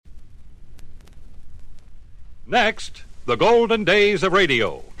Next, the golden days of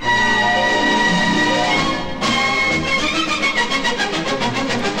radio.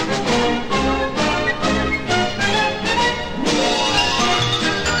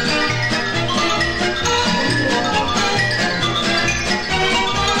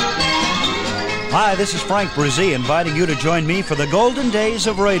 Hi, this is Frank Brzee inviting you to join me for the golden days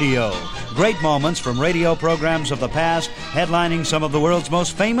of radio. Great moments from radio programs of the past, headlining some of the world's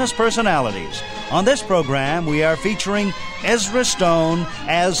most famous personalities. On this program, we are featuring Ezra Stone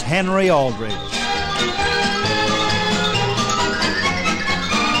as Henry Aldrich.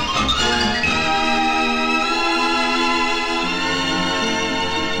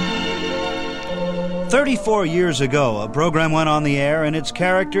 "34 years ago, a program went on the air and its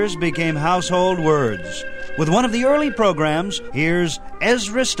characters became household words. With one of the early programs, here's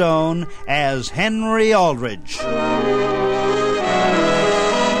Ezra Stone as Henry Aldrich.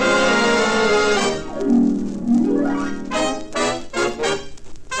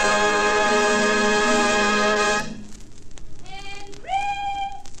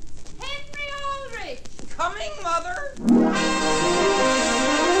 Henry Aldrich! Coming, Mother!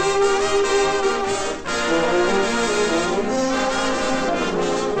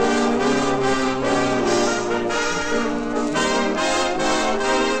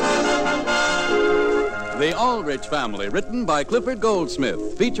 The Aldrich Family, written by Clifford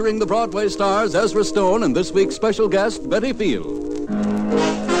Goldsmith, featuring the Broadway stars Ezra Stone and this week's special guest, Betty Field.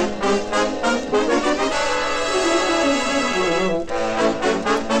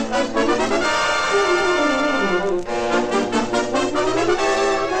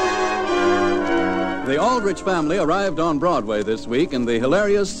 The Aldrich Family arrived on Broadway this week in the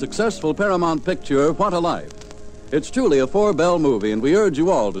hilarious, successful Paramount picture, What a Life. It's truly a four-bell movie, and we urge you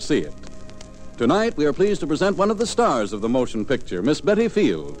all to see it. Tonight, we are pleased to present one of the stars of the motion picture, Miss Betty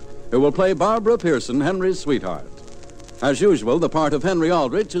Field, who will play Barbara Pearson, Henry's sweetheart. As usual, the part of Henry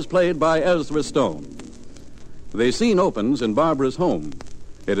Aldrich is played by Ezra Stone. The scene opens in Barbara's home.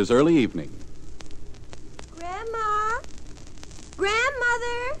 It is early evening. Grandma?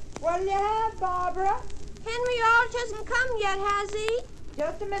 Grandmother? What'll you have, Barbara? Henry Aldrich hasn't come yet, has he?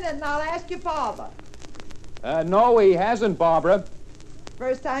 Just a minute and I'll ask your father. No, he hasn't, Barbara.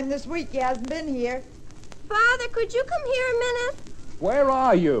 First time this week he hasn't been here. Father, could you come here a minute? Where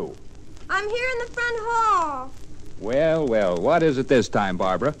are you? I'm here in the front hall. Well, what is it this time,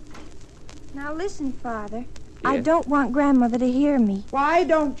 Barbara? Now listen, Father. I don't want Grandmother to hear me. Why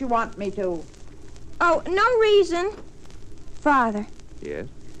don't you want me to? Oh, no reason. Father. Yes?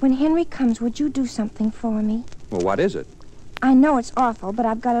 When Henry comes, would you do something for me? Well, what is it? I know it's awful, but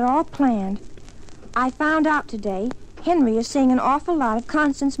I've got it all planned. I found out today Henry is saying an awful lot of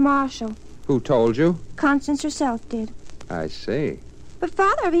Constance Marshall. Who told you? Constance herself did. I see. But,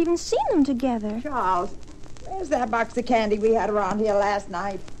 Father, I've even seen them together. Charles, where's that box of candy we had around here last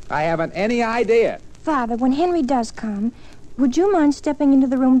night? I haven't any idea. Father, when Henry does come, would you mind stepping into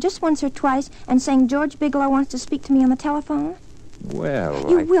the room just once or twice and saying George Bigelow wants to speak to me on the telephone? Well,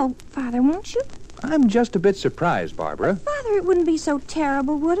 You will, Father, won't you? I'm just a bit surprised, Barbara. But, Father, it wouldn't be so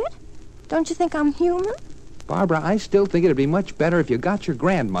terrible, would it? Don't you think I'm human? Barbara, I still think it'd be much better if you got your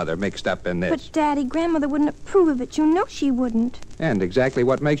grandmother mixed up in this. But, Daddy, Grandmother wouldn't approve of it. You know she wouldn't. And exactly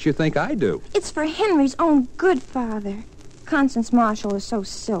what makes you think I do? It's for Henry's own good, Father. Constance Marshall is so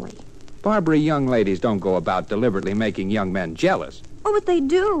silly. Barbara, young ladies don't go about deliberately making young men jealous. Oh, but they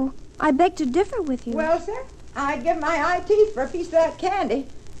do. I beg to differ with you. Well, sir, I'd give my eye teeth for a piece of that candy.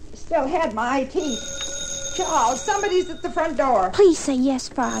 Still had my eye teeth. Charles, somebody's at the front door. Please say yes,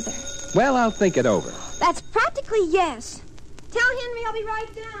 Father. Well, I'll think it over. That's practically yes. Tell Henry I'll be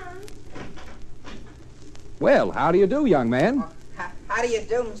right down. Well, how do you do, young man? How do you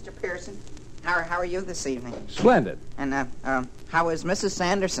do, Mr. Pearson? How are you this evening? Splendid. And, how is Mrs.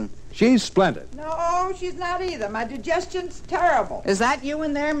 Sanderson? She's splendid. No, she's not either. My digestion's terrible. Is that you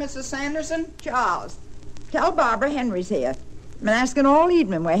in there, Mrs. Sanderson? Charles, tell Barbara Henry's here. I've been asking all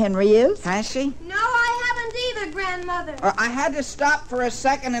evening where Henry is. Has she? No, I haven't either, Grandmother. I had to stop for a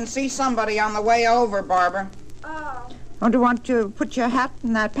second and see somebody on the way over, Barbara. Oh. Don't you want to put your hat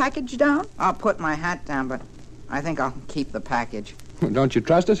in that package down? I'll put my hat down, but I think I'll keep the package. Don't you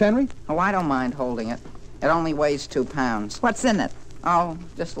trust us, Henry? Oh, I don't mind holding it. It only weighs 2 pounds. What's in it? Oh,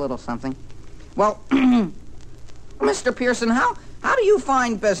 just a little something. Well, Mr. Pearson, how do you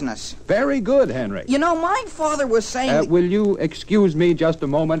find business? Very good, Henry. You know, my father was saying... Will you excuse me just a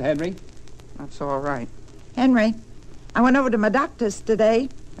moment, Henry? That's all right. Henry, I went over to my doctor's today,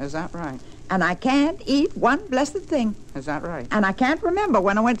 Is that right? and I can't eat one blessed thing. Is that right? And I can't remember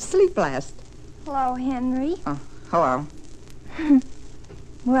when I went to sleep last. Hello, Henry. Hello.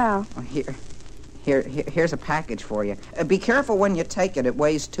 Well, Oh, Here's a package for you. Be careful when you take it. It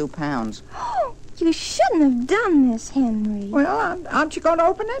weighs 2 pounds. Oh, you shouldn't have done this, Henry. Well, aren't you going to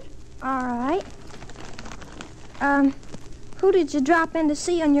open it? All right. Who did you drop in to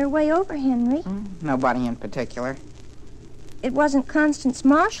see on your way over, Henry? Nobody in particular. It wasn't Constance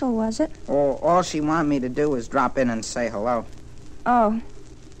Marshall, was it? All she wanted me to do was drop in and say hello. Oh.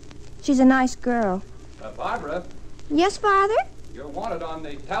 She's a nice girl. Barbara, Yes, Father? you're wanted on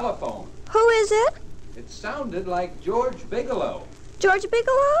the telephone. Who is it? It sounded like George Bigelow. George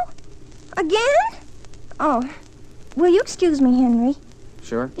Bigelow? Again? Oh. Will you excuse me, Henry?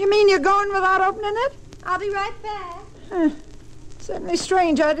 Sure. You mean you're going without opening it? I'll be right back. Certainly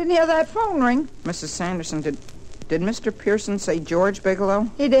strange. I didn't hear that phone ring. Mrs. Sanderson, did Mr. Pearson say George Bigelow?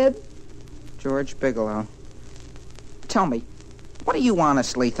 He did. George Bigelow. Tell me, what do you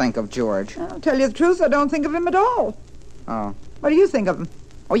honestly think of George? I'll tell you the truth, I don't think of him at all. Oh. What do you think of him?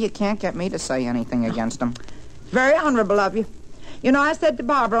 Oh, you can't get me to say anything against him. Very honorable of you. You know, I said to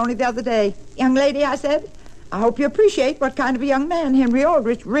Barbara only the other day, young lady, I said, I hope you appreciate what kind of a young man Henry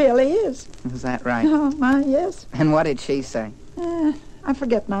Aldrich really is. Is that right? Oh, my, yes. And what did she say? I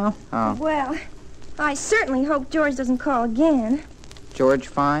forget now. Oh. Well, I certainly hope George doesn't call again. George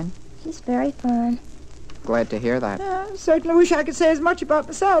fine? He's very fine. Glad to hear that. I certainly wish I could say as much about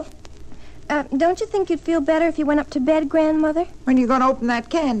myself. Don't you think you'd feel better if you went up to bed, Grandmother? When are you going to open that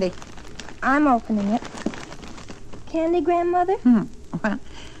candy? I'm opening it. Candy, Grandmother?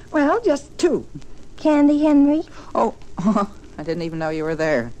 Well, just 2. Candy, Henry? Oh, I didn't even know you were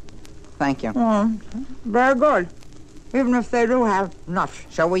there. Thank you. Oh, very good. Even if they do have enough.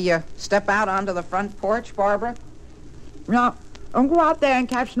 Shall we step out onto the front porch, Barbara? No, don't go out there and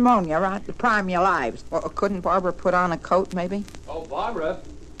catch pneumonia, right? To prime your lives. Well, couldn't Barbara put on a coat, maybe? Oh, Barbara,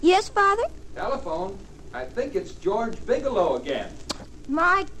 Yes, Father? telephone. I think it's George Bigelow again.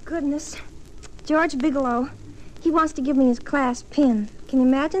 My goodness. George Bigelow. He wants to give me his class pin. Can you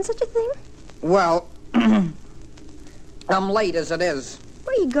imagine such a thing? Well, I'm late as it is.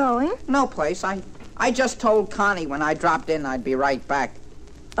 Where are you going? No place. I just told Connie when I dropped in I'd be right back.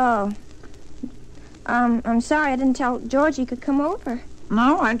 Oh. I'm sorry I didn't tell George he could come over.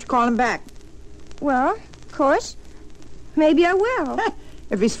 No, why don't you call him back? Well, of course. Maybe I will.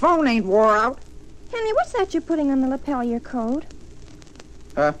 If his phone ain't wore out. Henry, what's that you're putting on the lapel of your coat?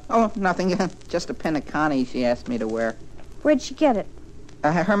 Nothing. Just a pin of Connie she asked me to wear. Where'd she get it?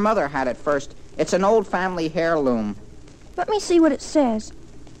 Her mother had it first. It's an old family heirloom. Let me see what it says.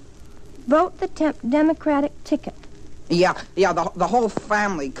 Vote the Democratic ticket. Yeah, the whole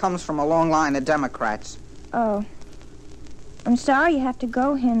family comes from a long line of Democrats. Oh. I'm sorry you have to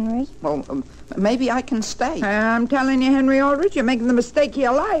go, Henry. Well, maybe I can stay. I'm telling you, Henry Aldrich, you're making the mistake of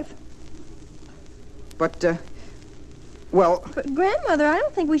your life. But, well... But, Grandmother, I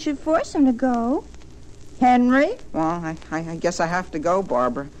don't think we should force him to go. Henry? Well, I guess I have to go,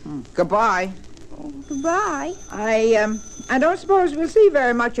 Barbara. Goodbye. Oh, goodbye. I don't suppose we'll see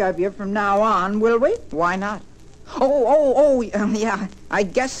very much of you from now on, will we? Why not? Yeah. I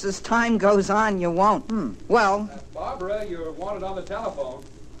guess as time goes on, you won't. Well... Barbara, you're wanted on the telephone.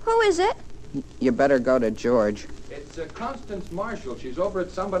 Who is it? You better go to George. It's Constance Marshall. She's over at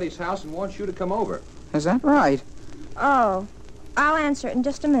somebody's house and wants you to come over. Is that right? Oh. I'll answer it in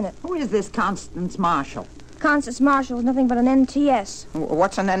just a minute. Who is this Constance Marshall? Constance Marshall is nothing but an NTS.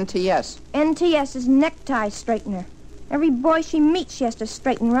 What's an NTS? NTS is necktie straightener. Every boy she meets she has to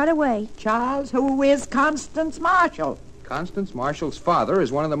straighten right away. Charles, who is Constance Marshall? Constance Marshall's father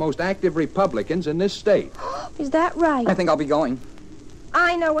is one of the most active Republicans in this state. Is that right? I think I'll be going.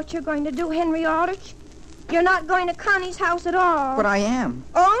 I know what you're going to do, Henry Aldrich. You're not going to Connie's house at all. But I am.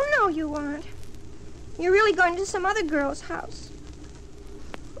 Oh, no, you aren't. You're really going to some other girl's house.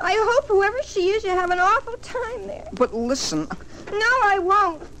 I hope whoever she is, you have an awful time there. But listen... No, I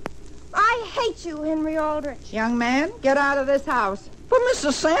won't. I hate you, Henry Aldrich. Young man, get out of this house. But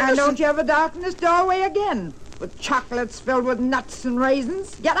Mrs. Sanderson... And don't you ever darken this doorway again with chocolates filled with nuts and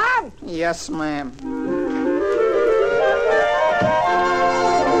raisins. Get out! Yes, ma'am.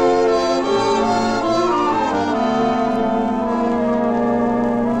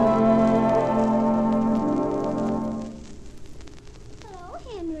 Hello,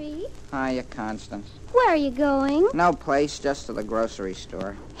 Henry. Hiya, Constance. Where are you going? No place, just to the grocery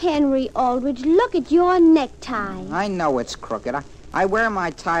store. Henry Aldrich, look at your necktie. I know it's crooked. I wear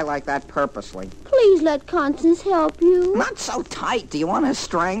my tie like that purposely. Please let Constance help you. Not so tight. Do you want to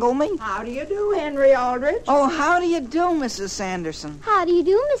strangle me? How do you do, Henry Aldrich? Oh, how do you do, Mrs. Sanderson? How do you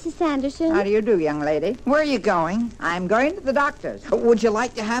do, Mrs. Sanderson? How do you do, young lady? Where are you going? I'm going to the doctor's. Would you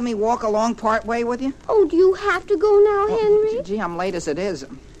like to have me walk along part way with you? Oh, do you have to go now, Henry? Gee, I'm late as it is.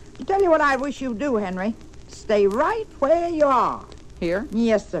 Tell you what I wish you'd do, Henry. Stay right where you are. Here?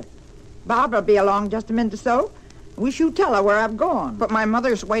 Yes, sir. Barbara will be along just a minute or so. Wish you'd tell her where I've gone. But my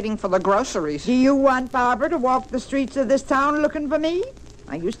mother's waiting for the groceries. Do you want Barbara to walk the streets of this town looking for me?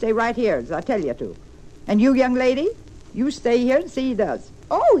 Now, you stay right here, as I tell you to. And you, young lady, you stay here and see he does.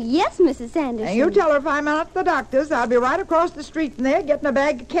 Oh, yes, Mrs. Sanderson. And you tell her if I'm out at the doctor's, I'll be right across the street from there getting a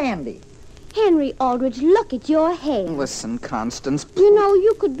bag of candy. Henry Aldrich, look at your hair. Listen, Constance. You know,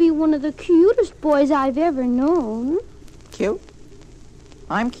 you could be one of the cutest boys I've ever known. Cute?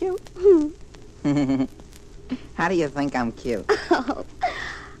 I'm cute? How do you think I'm cute?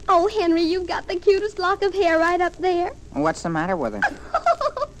 Oh, Henry, you've got the cutest lock of hair right up there. What's the matter with it?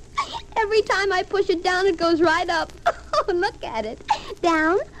 Every time I push it down, it goes right up. Look at it.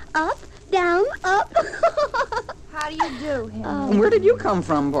 Down, up, down, up. How do you do, Henry? Where did you come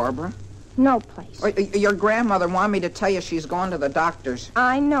from, Barbara? No place. Your grandmother wanted me to tell you she's gone to the doctor's.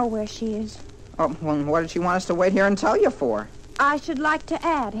 I know where she is. Oh, well, what did she want us to wait here and tell you for? I should like to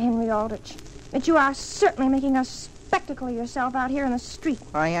add, Henry Aldrich, that you are certainly making a spectacle of yourself out here in the street.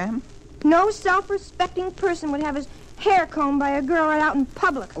 I am? No self-respecting person would have his hair combed by a girl right out in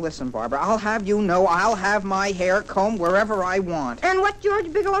public. Listen, Barbara, I'll have you know I'll have my hair combed wherever I want. And what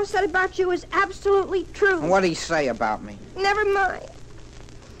George Bigelow said about you is absolutely true. And what'd he say about me? Never mind.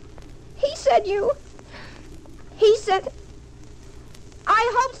 He said,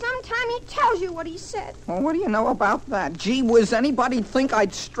 I hope sometime he tells you what he said. Well, what do you know about that? Gee whiz, anybody'd think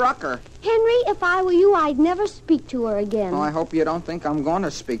I'd struck her. Henry, if I were you, I'd never speak to her again. Well, I hope you don't think I'm going to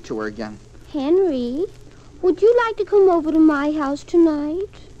speak to her again. Henry, would you like to come over to my house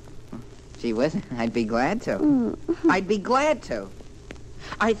tonight? Gee whiz, I'd be glad to. I'd be glad to.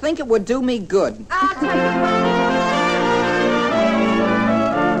 I think it would do me good. I'll tell you what.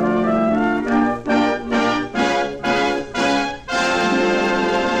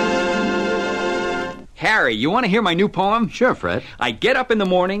 Harry, you want to hear my new poem? Sure, Fred. I get up in the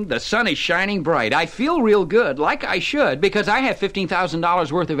morning, the sun is shining bright. I feel real good, like I should, because I have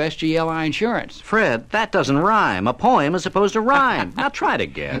 $15,000 worth of SGLI insurance. Fred, that doesn't rhyme. A poem is supposed to rhyme. Now try it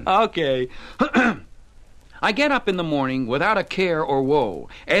again. Okay. I get up in the morning without a care or woe.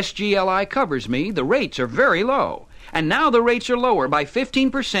 SGLI covers me. The rates are very low. And now the rates are lower by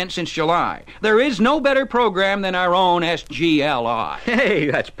 15% since July. There is no better program than our own SGLI.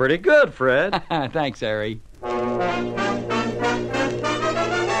 Hey, that's pretty good, Fred. Thanks, Harry.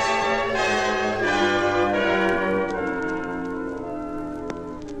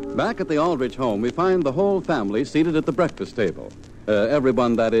 Back at the Aldrich home, we find the whole family seated at the breakfast table.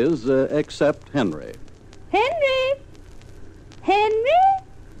 Everyone, that is, except Henry. Henry! Henry?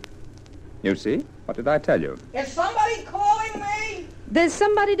 You see? What did I tell you? Is somebody calling me? There's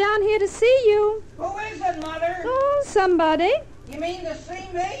somebody down here to see you. Who is it, Mother? Oh, somebody. You mean to see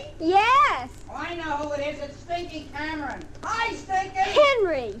me? Yes. Oh, I know who it is. It's Stinky Cameron. Hi, Stinky.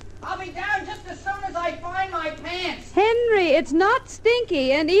 Henry. I'll be down just as soon as I find my pants. Henry, it's not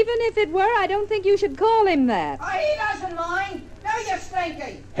Stinky, and even if it were, I don't think you should call him that. Oh, he doesn't mind. Do you,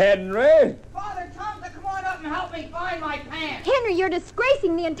 Stinky? Henry! Father Tom, come on up and help me find my pants. Henry, you're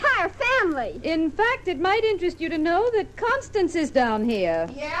disgracing the entire family. In fact, it might interest you to know that Constance is down here.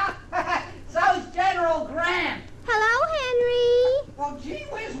 Yeah? So's General Grant. Hello, Henry. Well, gee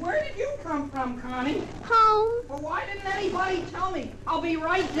whiz, where did you come from, Connie? Home. Well, why didn't anybody tell me? I'll be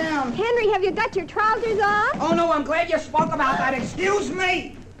right down. Henry, have you got your trousers off? Oh, no, I'm glad you spoke about that. Excuse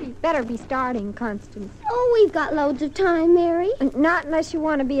me. You better be starting, Constance. Oh, we've got loads of time, Mary. Not unless you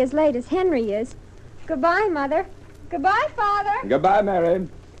want to be as late as Henry is. Goodbye, Mother. Goodbye, Father. Goodbye, Mary.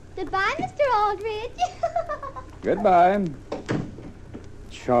 Goodbye, Mr. Aldrich. Goodbye.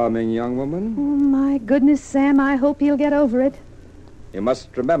 Charming young woman. Oh, my goodness, Sam, I hope he'll get over it. You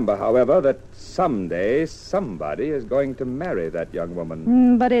must remember, however, that someday somebody is going to marry that young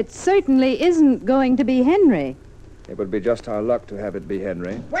woman. But it certainly isn't going to be Henry. It would be just our luck to have it be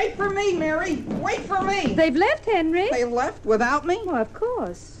Henry. Wait for me, Mary. Wait for me. They've left, Henry. They left without me? Well, of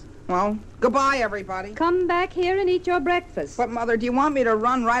course. Well, goodbye, everybody. Come back here and eat your breakfast. But, Mother, do you want me to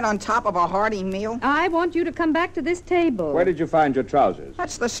run right on top of a hearty meal? I want you to come back to this table. Where did you find your trousers?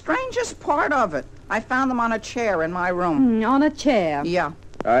 That's the strangest part of it. I found them on a chair in my room. On a chair. Yeah.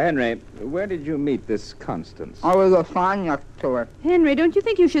 Henry, where did you meet this Constance? I was a sign next to her. Henry, don't you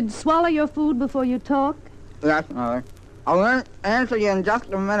think you should swallow your food before you talk? Yes, Mother. I'll answer you in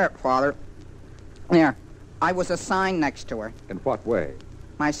just a minute, Father. There. I was assigned next to her. In what way?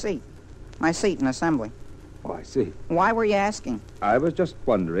 My seat. My seat in assembly. Oh, I see. Why were you asking? I was just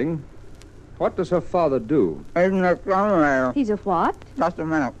wondering, what does her father do? He's an exterminator. He's a what? Just a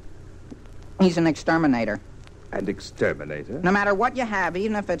minute. He's an exterminator. And exterminator? No matter what you have,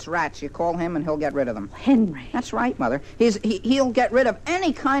 even if it's rats, you call him and he'll get rid of them. Henry. That's right, Mother. He'll get rid of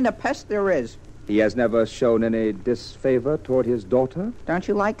any kind of pest there is. He has never shown any disfavor toward his daughter? Don't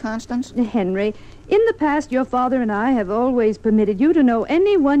you like Constance? Henry, in the past, your father and I have always permitted you to know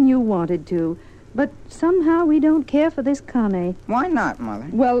anyone you wanted to. But somehow we don't care for this Connie. Why not, Mother?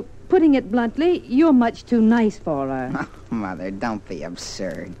 Well, putting it bluntly, you're much too nice for her. Oh, Mother, don't be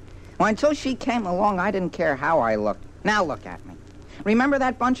absurd. Well, until she came along, I didn't care how I looked. Now look at me. Remember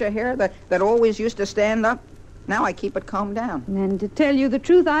that bunch of hair that always used to stand up? Now I keep it combed down. And to tell you the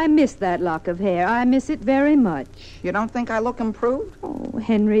truth, I miss that lock of hair. I miss it very much. You don't think I look improved? Oh,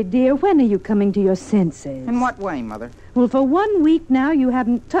 Henry, dear, when are you coming to your senses? In what way, Mother? Well, for 1 week now, you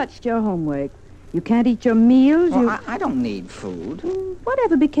haven't touched your homework. You can't eat your meals. Well, I don't need food.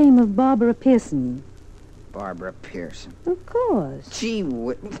 Whatever became of Barbara Pearson? Barbara Pearson. Of course.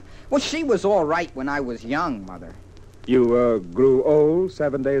 Well, she was all right when I was young, Mother. You grew old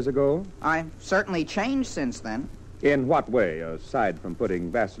 7 days ago? I've certainly changed since then. In what way, aside from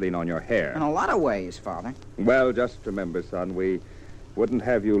putting Vaseline on your hair? In a lot of ways, Father. Well, just remember, son, we wouldn't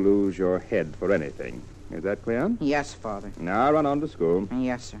have you lose your head for anything. Is that clear? Yes, Father. Now run on to school.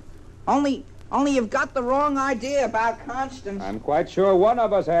 Yes, sir. Only you've got the wrong idea about Constance. I'm quite sure one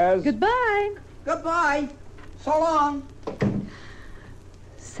of us has. Goodbye. Goodbye. So long.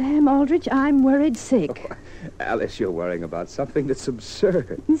 Sam Aldrich, I'm worried sick. Oh, Alice, you're worrying about something that's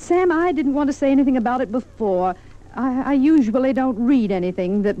absurd. Sam, I didn't want to say anything about it before. I usually don't read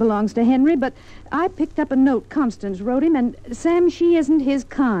anything that belongs to Henry, but I picked up a note Constance wrote him, and, Sam, she isn't his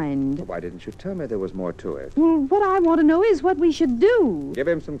kind. Why didn't you tell me there was more to it? Well, what I want to know is what we should do. Give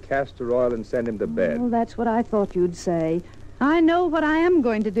him some castor oil and send him to bed. Well, that's what I thought you'd say. I know what I am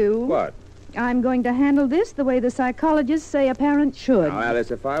going to do. What? I'm going to handle this the way the psychologists say a parent should. Now,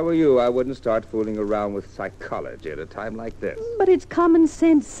 Alice, if I were you, I wouldn't start fooling around with psychology at a time like this. But it's common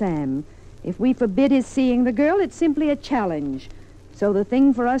sense, Sam. If we forbid his seeing the girl, it's simply a challenge. So the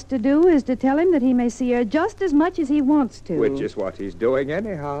thing for us to do is to tell him that he may see her just as much as he wants to. Which is what he's doing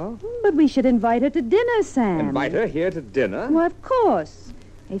anyhow. But we should invite her to dinner, Sam. Invite her here to dinner? Well, of course.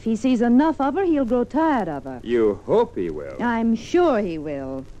 If he sees enough of her, he'll grow tired of her. You hope he will. I'm sure he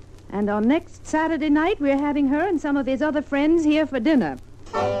will. And on next Saturday night, we're having her and some of his other friends here for dinner.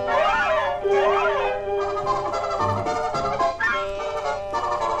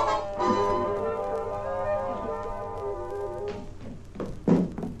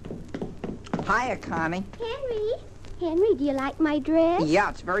 Hiya, Connie. Henry, do you like my dress? Yeah,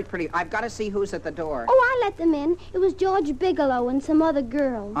 it's very pretty. I've got to see who's at the door. Oh, I let them in. It was George Bigelow and some other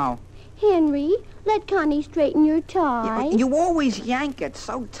girl. Oh. Henry, let Connie straighten your tie. You always yank it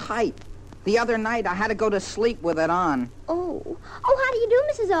so tight. The other night, I had to go to sleep with it on. Oh, how do you do,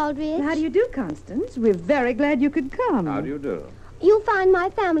 Mrs. Aldrich? How do you do, Constance? We're very glad you could come. How do you do? You'll find my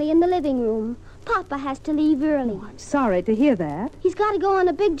family in the living room. Papa has to leave early. I'm sorry to hear that. He's got to go on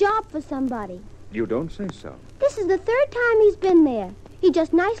a big job for somebody. You don't say so. This is the 3rd time he's been there. He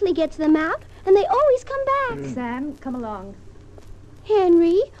just nicely gets them out, and they always come back. Sam, come along.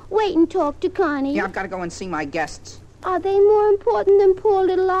 Henry, wait and talk to Connie. Yeah, I've got to go and see my guests. Are they more important than poor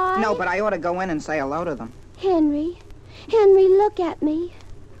little I? No, but I ought to go in and say hello to them. Henry, look at me.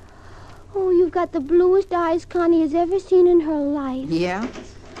 Oh, you've got the bluest eyes Connie has ever seen in her life. Yeah?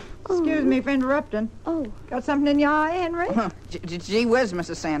 Excuse me for interrupting. Oh. Got something in your eye, Henry? Gee whiz,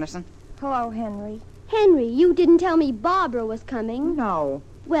 Mrs. Sanderson. Hello, Henry. Henry, you didn't tell me Barbara was coming. No.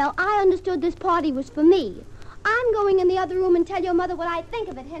 Well, I understood this party was for me. I'm going in the other room and tell your mother what I think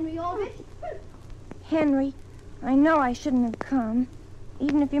of it, Henry Aldrich. Henry, I know I shouldn't have come,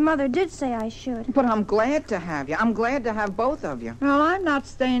 even if your mother did say I should. But I'm glad to have you. I'm glad to have both of you. Well, I'm not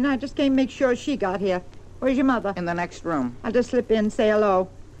staying. I just came to make sure she got here. Where's your mother? In the next room. I'll just slip in and say hello.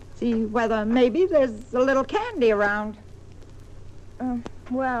 See whether maybe there's a little candy around.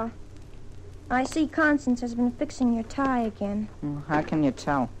 Well, I see Constance has been fixing your tie again. How can you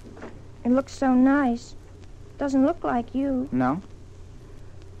tell? It looks so nice. Doesn't look like you. No?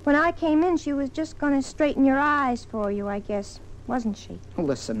 When I came in, she was just going to straighten your eyes for you, I guess. Wasn't she?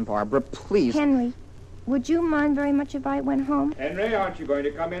 Listen, Barbara, please. Henry, would you mind very much if I went home? Henry, aren't you going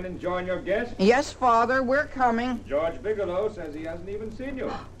to come in and join your guests? Yes, Father, we're coming. George Bigelow says he hasn't even seen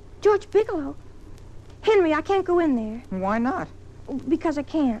you. George Bigelow? Henry, I can't go in there. Why not? Because I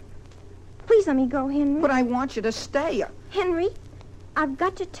can't. Please let me go, Henry. But I want you to stay. Henry, I've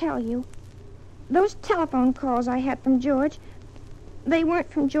got to tell you. Those telephone calls I had from George, they weren't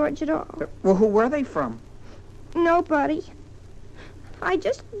from George at all. Well, who were they from? Nobody. I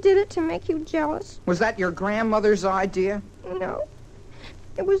just did it to make you jealous. Was that your grandmother's idea? No.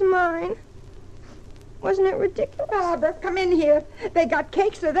 It was mine. Wasn't it ridiculous? Barbara, come in here. They got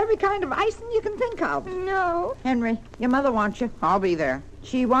cakes with every kind of icing you can think of. No. Henry, your mother wants you. I'll be there.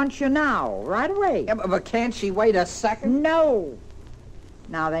 She wants you now, right away. Yeah, but can't she wait a second? No.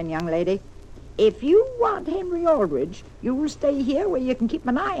 Now then, young lady, if you want Henry Aldrich, you will stay here where you can keep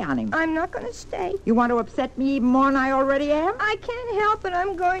an eye on him. I'm not going to stay. You want to upset me even more than I already am? I can't help it.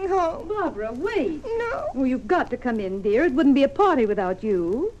 I'm going home. Barbara, wait. No. Oh, you've got to come in, dear. It wouldn't be a party without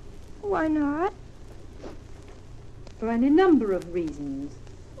you. Why not? For any number of reasons.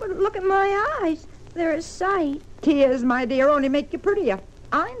 But look at my eyes. They're a sight. Tears, my dear, only make you prettier.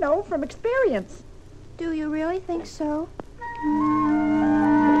 I know from experience. Do you really think so?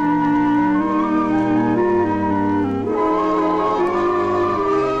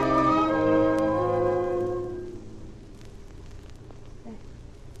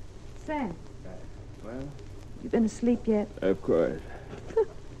 Sam. Well? You been asleep yet? Of course.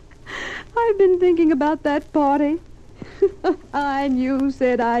 I've been thinking about that party. And you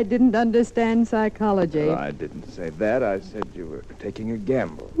said I didn't understand psychology. Well, I didn't say that. I said you were taking a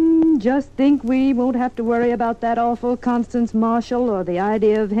gamble. Just think we won't have to worry about that awful Constance Marshall or the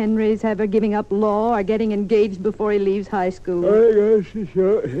idea of Henry's ever giving up law or getting engaged before he leaves high school. I guess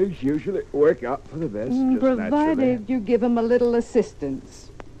sure things usually work out for the best, just Provided naturally. you give him a little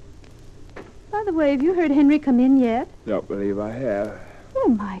assistance. By the way, have you heard Henry come in yet? Don't believe I have. Oh,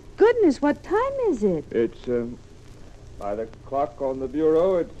 my goodness, what time is it? It's, by the clock on the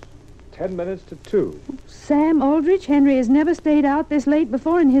bureau, it's 10 minutes to 2. Sam Aldrich, Henry has never stayed out this late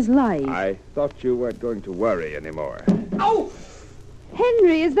before in his life. I thought you weren't going to worry anymore. Oh!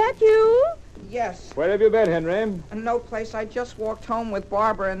 Henry, is that you? Yes. Where have you been, Henry? No place. I just walked home with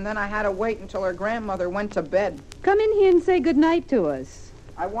Barbara, and then I had to wait until her grandmother went to bed. Come in here and say goodnight to us.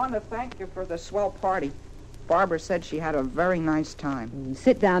 I want to thank you for the swell party. Barbara said she had a very nice time.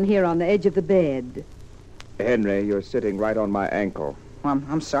 Sit down here on the edge of the bed. Henry, you're sitting right on my ankle. Well,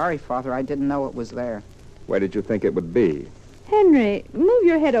 I'm sorry, Father. I didn't know it was there. Where did you think it would be? Henry, move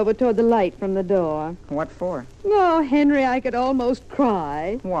your head over toward the light from the door. What for? Oh, Henry, I could almost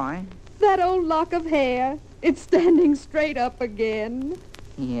cry. Why? That old lock of hair. It's standing straight up again.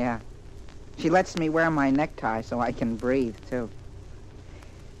 Yeah. She lets me wear my necktie so I can breathe, too.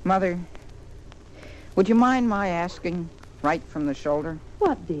 Mother, would you mind my asking right from the shoulder?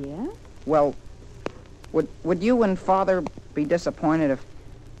 What, dear? Well, would you and Father be disappointed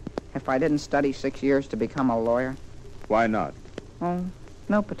if I didn't study 6 years to become a lawyer? Why not? Oh,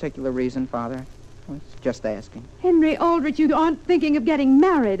 no particular reason, Father. I was just asking. Henry Aldrich, you aren't thinking of getting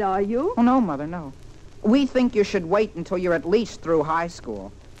married, are you? Oh, no, Mother, no. We think you should wait until you're at least through high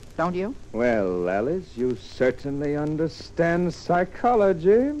school. Don't you? Well, Alice, you certainly understand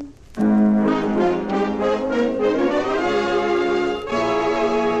psychology.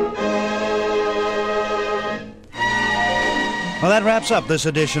 Well, that wraps up this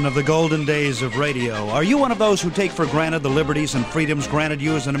edition of the Golden Days of Radio. Are you one of those who take for granted the liberties and freedoms granted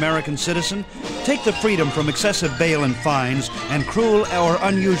you as an American citizen? Take the freedom from excessive bail and fines and cruel or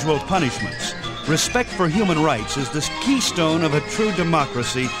unusual punishments. Respect for human rights is the keystone of a true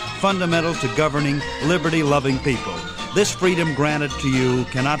democracy, fundamental to governing liberty-loving people. This freedom granted to you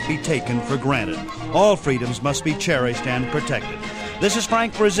cannot be taken for granted. All freedoms must be cherished and protected. This is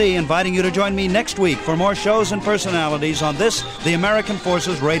Frank Brzee inviting you to join me next week for more shows and personalities on this, the American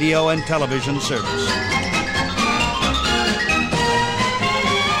Forces Radio and Television Service.